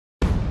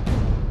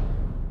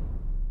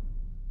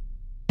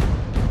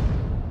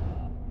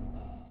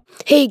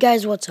Hey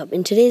guys, what's up?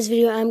 In today's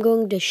video, I'm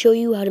going to show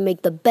you how to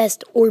make the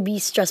best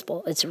Orbeez stress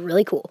ball. It's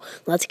really cool.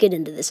 Let's get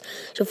into this.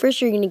 So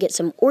first, you're going to get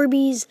some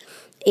Orbeez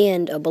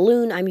and a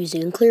balloon. I'm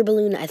using a clear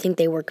balloon. I think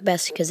they work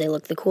best because they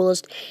look the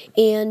coolest.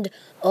 And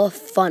a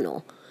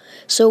funnel.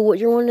 So what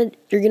you're going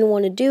to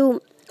want to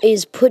do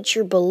is put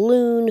your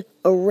balloon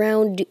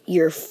around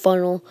your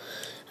funnel.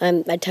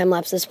 I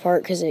time-lapsed this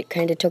part because it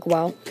kind of took a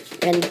while.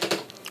 And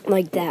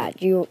like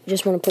that. You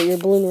just want to put your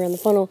balloon around the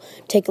funnel.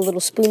 Take a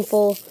little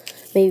spoonful,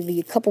 maybe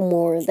a couple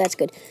more, that's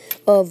good,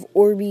 of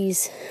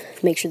Orbeez.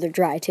 Make sure they're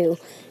dry too.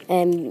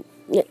 And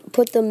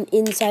put them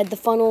inside the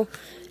funnel.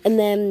 And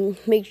then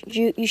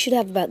you should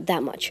have about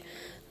that much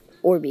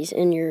Orbeez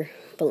in your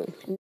balloon.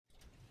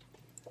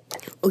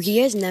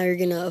 Okay guys, now you're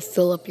going to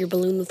fill up your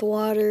balloon with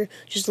water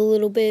just a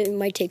little bit. It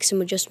might take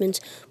some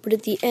adjustments, but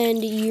at the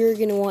end, you're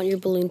going to want your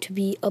balloon to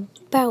be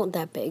about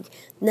that big.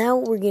 Now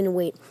we're going to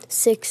wait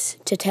 6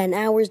 to 10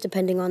 hours,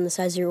 depending on the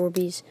size of your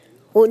Orbeez.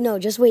 Well, no,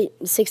 just wait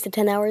 6 to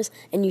 10 hours,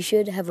 and you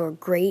should have a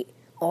great,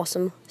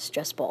 awesome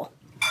stress ball.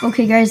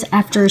 Okay guys,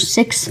 after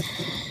 6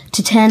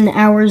 to 10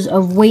 hours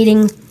of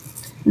waiting,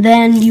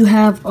 then you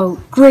have a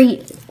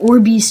great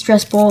Orbeez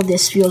stress ball.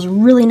 This feels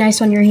really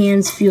nice on your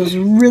hands, feels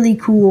really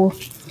cool.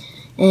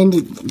 And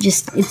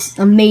it's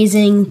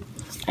amazing.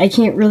 I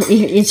can't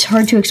really, it's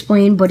hard to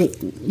explain, but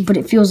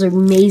it feels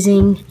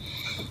amazing.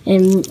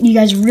 And you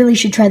guys really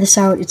should try this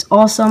out. It's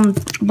awesome.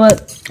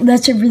 But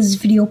that's it for this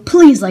video.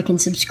 Please like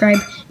and subscribe,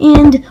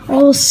 and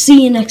I'll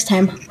see you next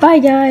time. Bye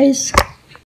guys.